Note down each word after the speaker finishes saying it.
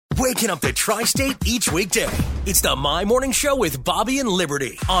waking up the tri-state each weekday. It's the My Morning Show with Bobby and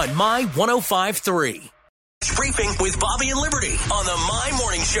Liberty on My 105.3. Briefing with Bobby and Liberty on the My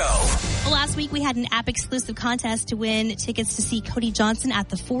Morning Show. Well, last week we had an app-exclusive contest to win tickets to see Cody Johnson at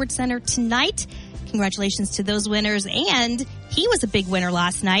the Ford Center tonight. Congratulations to those winners. And he was a big winner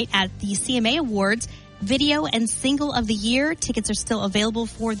last night at the CMA Awards. Video and Single of the Year. Tickets are still available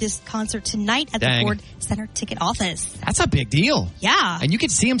for this concert tonight at the Ford Center ticket office. That's a big deal. Yeah. And you can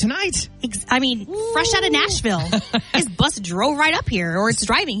see him tonight. Fresh out of Nashville. His bus drove right up here, or it's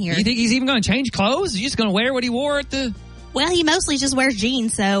driving here. You think he's even going to change clothes? He's just going to wear what he wore at the... Well, he mostly just wears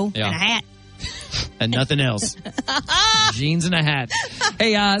jeans, and a hat. And nothing else. Jeans and a hat.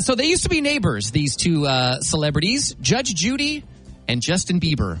 Hey, so they used to be neighbors, these two celebrities, Judge Judy and Justin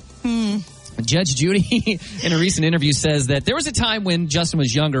Bieber. Judge Judy, in a recent interview, says that there was a time when Justin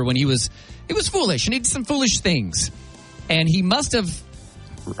was younger when he was foolish and he did some foolish things. And he must have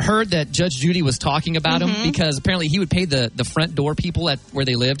heard that Judge Judy was talking about him because apparently he would pay the front door people at where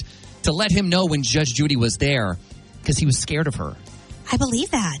they lived to let him know when Judge Judy was there because he was scared of her. I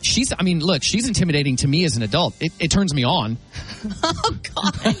believe that. She's intimidating to me as an adult. It turns me on. Oh,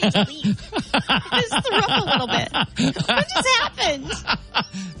 God. I need to leave. I just threw up a little bit. What just happened?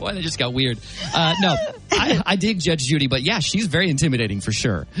 Boy, that just got weird. No, I dig Judge Judy, but yeah, she's very intimidating for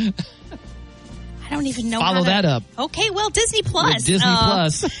sure. I don't even know Follow that up. Okay, well, Disney Plus. With Disney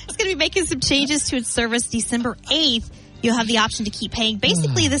Plus. It's going to be making some changes to its service December 8th. You'll have the option to keep paying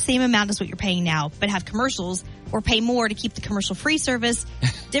basically the same amount as what you're paying now, but have commercials or pay more to keep the commercial-free service.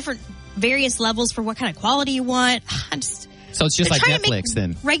 Different various levels for what kind of quality you want. So it's just like Netflix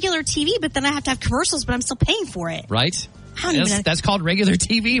then. Regular TV, but then I have to have commercials, but I'm still paying for it. Right? That's called regular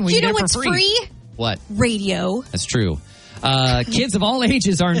TV. And do you know what's free? What? Radio. That's true. Kids of all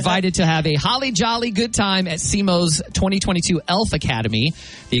ages are invited to have a holly jolly good time at SEMO's 2022 Elf Academy.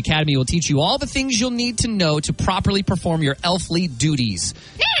 The Academy will teach you all the things you'll need to know to properly perform your elfly duties.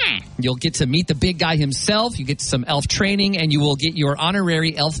 You'll get to meet the big guy himself. You get some elf training, and you will get your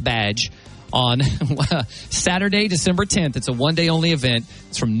honorary elf badge on Saturday, December 10th. It's a one-day only event.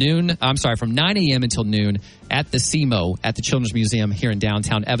 It's from 9 a.m. until noon at the SEMO at the Children's Museum here in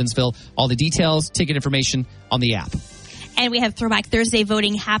downtown Evansville. All the details, ticket information on the app. And we have Throwback Thursday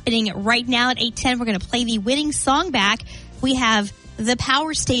voting happening right now at 8:10. We're going to play the winning song back. We have The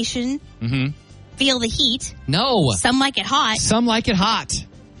Power Station, Feel the Heat. No. Some Like It Hot. Some Like It Hot.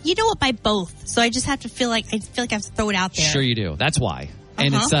 You know it by both, so I just have to feel like I have to throw it out there. Sure you do. That's why.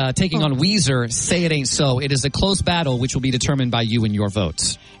 And it's taking on Weezer, Say It Ain't So. It is a close battle, which will be determined by you and your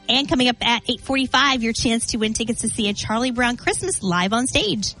votes. And coming up at 8:45, your chance to win tickets to see a Charlie Brown Christmas live on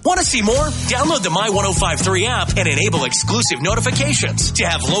stage. Want to see more? Download the My 105.3 app and enable exclusive notifications to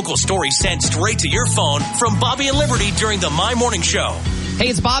have local stories sent straight to your phone from Bobby and Liberty during the My Morning Show. Hey,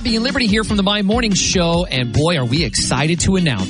 it's Bobby and Liberty here from the My Morning Show, and boy, are we excited to announce